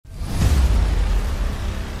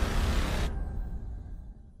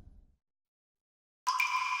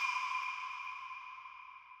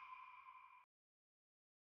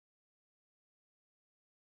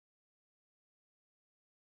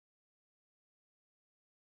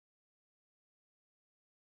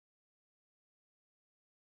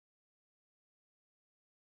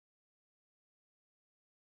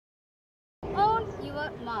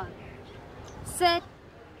our mark. Set.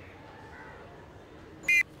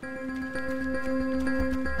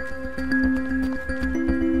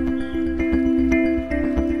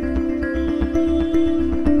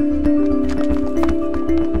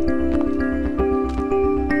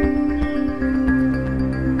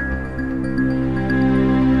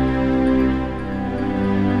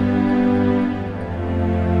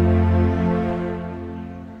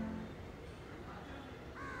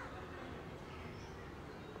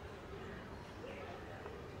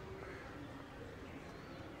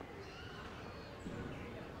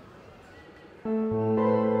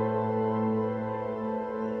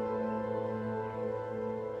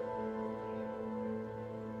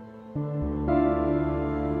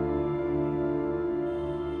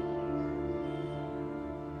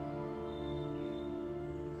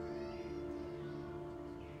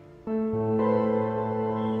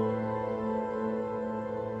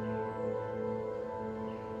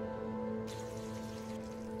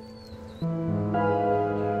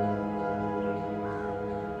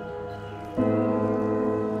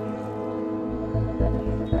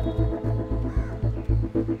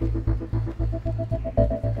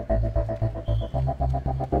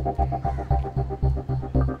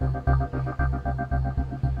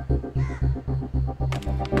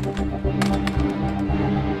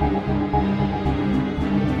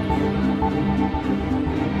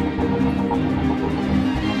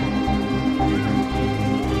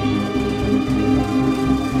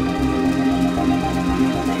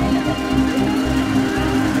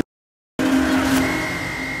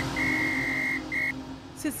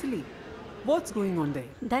 What's going on there?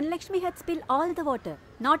 Dhanalakshmi had spilled all the water.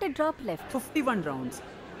 Not a drop left. 51 rounds.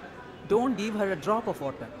 Don't give her a drop of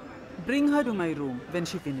water. Bring her to my room when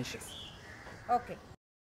she finishes. Okay.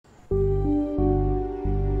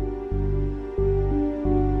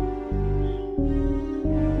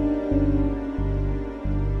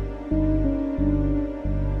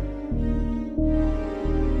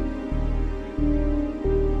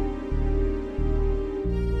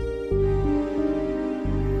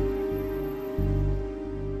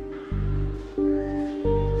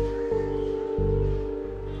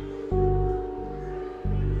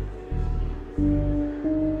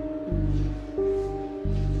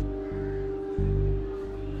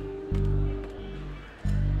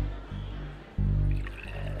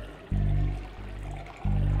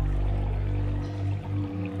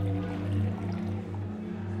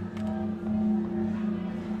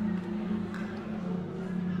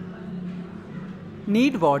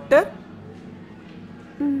 Need water?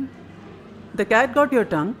 The cat got your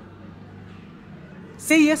tongue?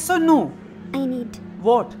 Say yes or no. I need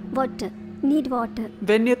What? water. Need water.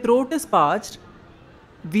 When your throat is parched,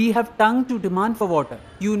 we have tongue to demand for water.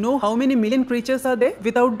 You know how many million creatures are there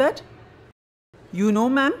without that? You know,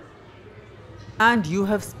 ma'am? And you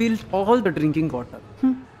have spilled all the drinking water.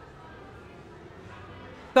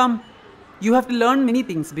 Come, you have to learn many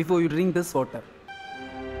things before you drink this water.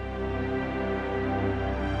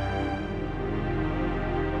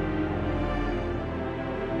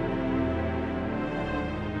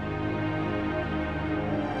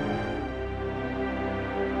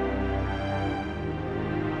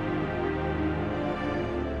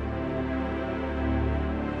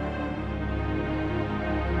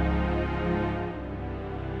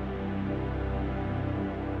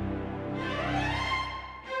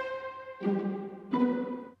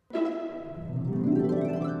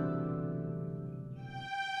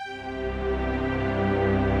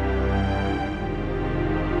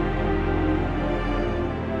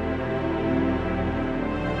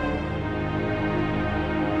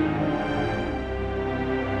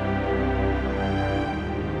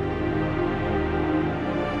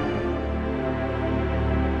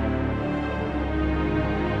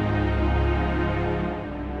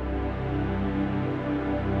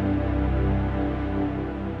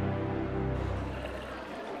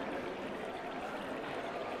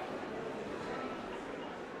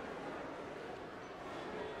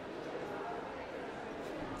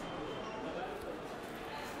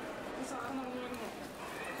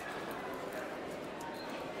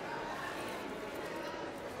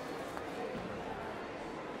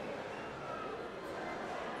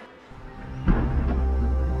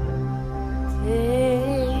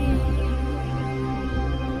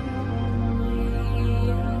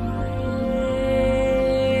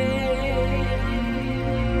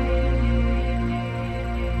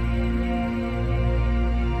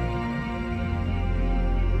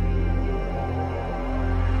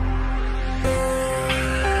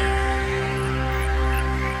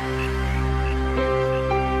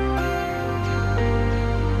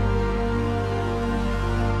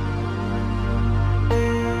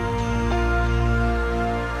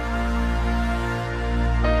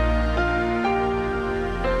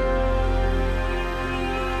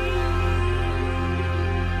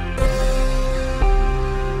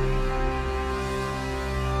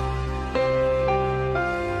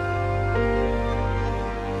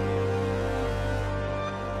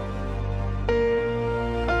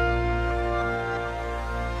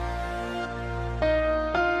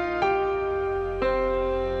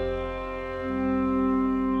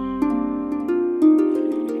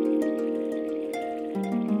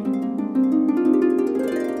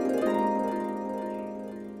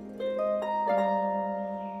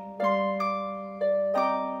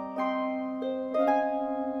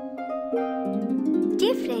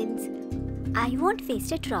 words. I won't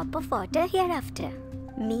waste a drop of water hereafter.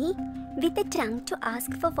 Me, with a tongue to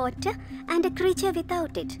ask for water and a creature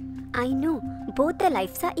without it. I know both the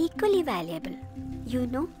lives are equally valuable. You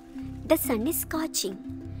know, the sun is scorching.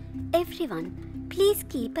 Everyone, please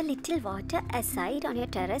keep a little water aside on your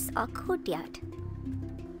terrace or courtyard.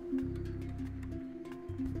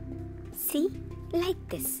 See, like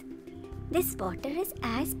this. This water is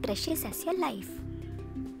as precious as your life.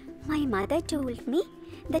 My mother told me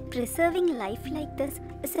that preserving life like this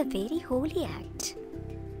is a very holy act.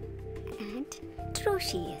 And true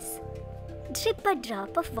she is. Drip a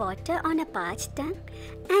drop of water on a parched tongue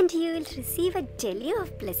and you will receive a deluge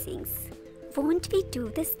of blessings. Won't we do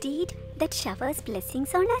this deed that showers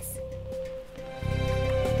blessings on us?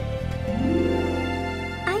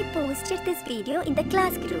 I posted this video in the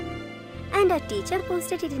class group and our teacher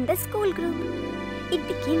posted it in the school group. It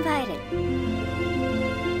became viral.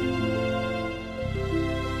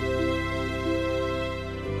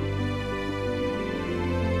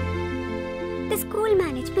 The school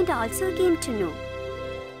management also came to know.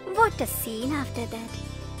 What a scene after that.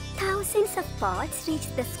 Thousands of pots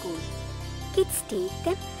reached the school. Kids take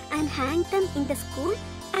them and hang them in the school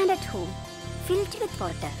and at home, filled with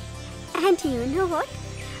water. And you know what?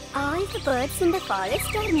 All the birds in the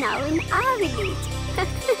forest are now in our village.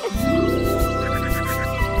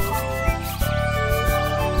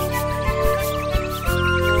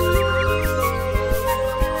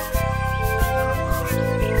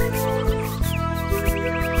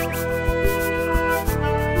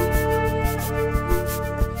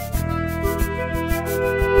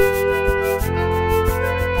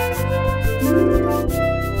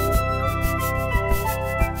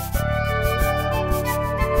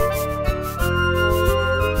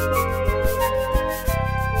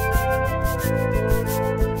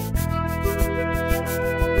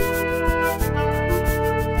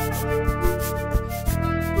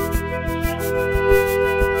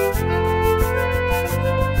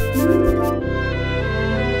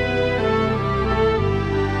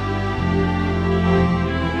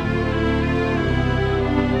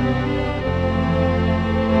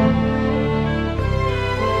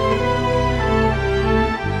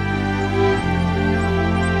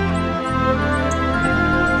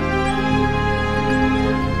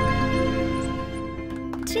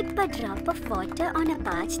 Drip a drop of water on a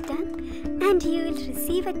parched tongue and you will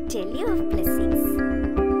receive a deluge of blessings.